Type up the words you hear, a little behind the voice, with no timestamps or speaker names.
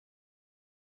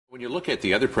When you look at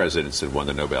the other presidents that won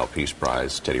the Nobel Peace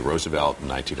Prize, Teddy Roosevelt in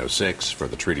 1906 for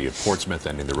the Treaty of Portsmouth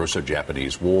ending the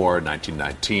Russo-Japanese War,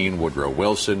 1919 Woodrow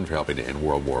Wilson for helping to end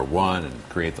World War I and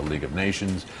create the League of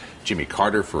Nations, Jimmy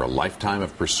Carter for a lifetime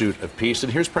of pursuit of peace,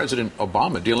 and here's President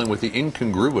Obama dealing with the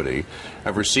incongruity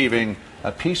of receiving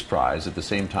a peace prize at the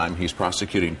same time he's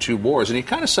prosecuting two wars. And he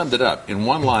kind of summed it up in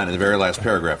one line in the very last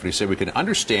paragraph, and he said we can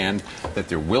understand that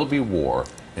there will be war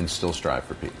and still strive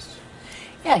for peace.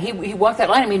 Yeah, he walked that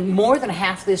line. I mean, more than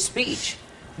half this speech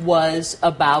was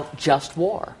about just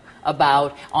war,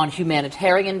 about on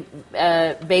humanitarian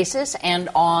basis and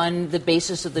on the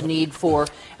basis of the need for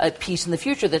peace in the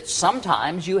future, that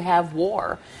sometimes you have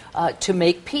war to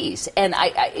make peace. And,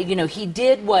 he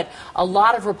did what a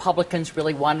lot of Republicans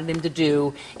really wanted him to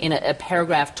do in a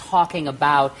paragraph talking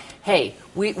about, hey,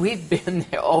 we've been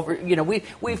there over,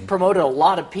 we've promoted a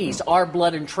lot of peace. Our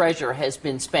blood and treasure has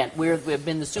been spent. We've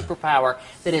been the superpower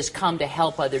that has come to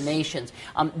help other nations.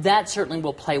 That certainly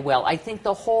will play well. I think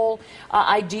the whole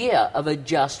idea of a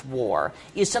just war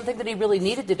is something that he really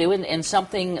needed to do, and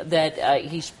something that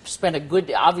he spent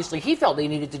obviously he felt he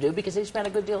needed to do because he spent a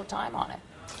good deal of time on it.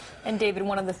 And David,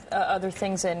 one of the other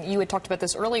things, and you had talked about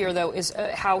this earlier, though, is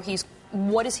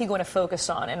what is he going to focus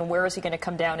on and where is he going to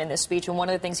come down in this speech? And one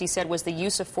of the things he said was the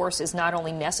use of force is not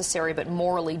only necessary but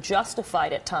morally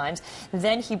justified at times.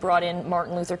 Then he brought in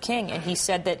Martin Luther King, and he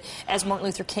said that, as Martin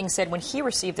Luther King said when he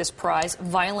received this prize,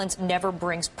 violence never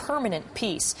brings permanent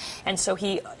peace. And so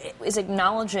he is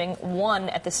acknowledging one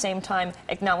at the same time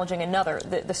acknowledging another,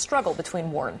 the struggle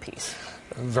between war and peace.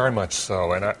 Very much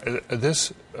so. And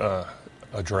this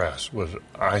address was,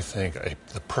 I think,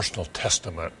 the personal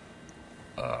testament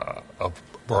of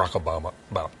Barack Obama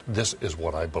about this is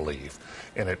what I believe.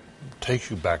 And it takes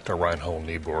you back to Reinhold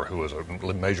Niebuhr, who was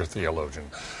a major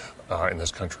theologian in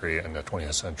this country in the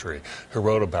 20th century, who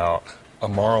wrote about a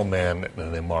moral man in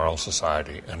an immoral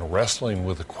society and wrestling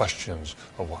with the questions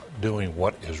of doing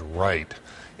what is right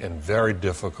in very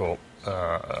difficult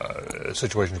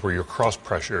situations where you're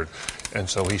cross-pressured. And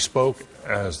so he spoke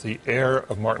as the heir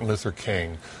of Martin Luther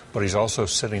King, but he's also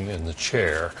sitting in the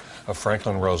chair of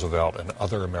Franklin Roosevelt and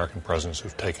other American presidents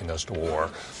who've taken us to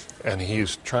war. And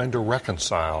he's trying to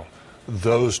reconcile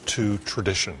those two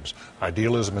traditions,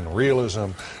 idealism and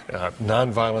realism,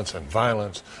 nonviolence and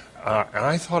violence. And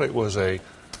I thought it was a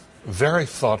very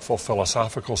thoughtful,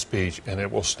 philosophical speech, and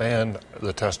it will stand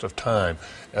the test of time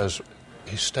as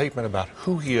his statement about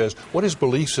who he is, what his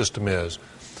belief system is,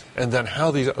 and then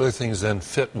how these other things then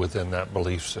fit within that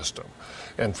belief system.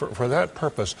 And for that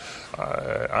purpose,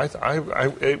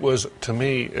 it was, to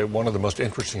me, one of the most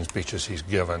interesting speeches he's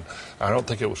given. I don't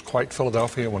think it was quite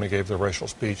Philadelphia when he gave the racial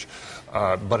speech,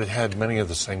 but it had many of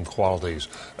the same qualities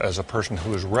as a person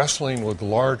who is wrestling with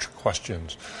large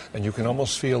questions, and you can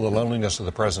almost feel the loneliness of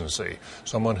the presidency.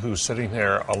 Someone who's sitting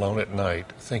there alone at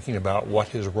night thinking about what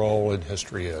his role in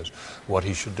history is, what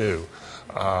he should do.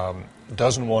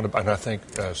 Doesn't want to, and I think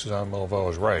Suzanne Malveaux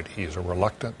is right, he is a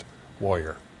reluctant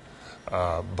warrior.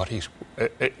 But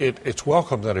it's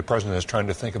welcome that a president is trying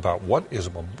to think about what is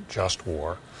a just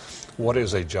war, what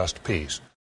is a just peace.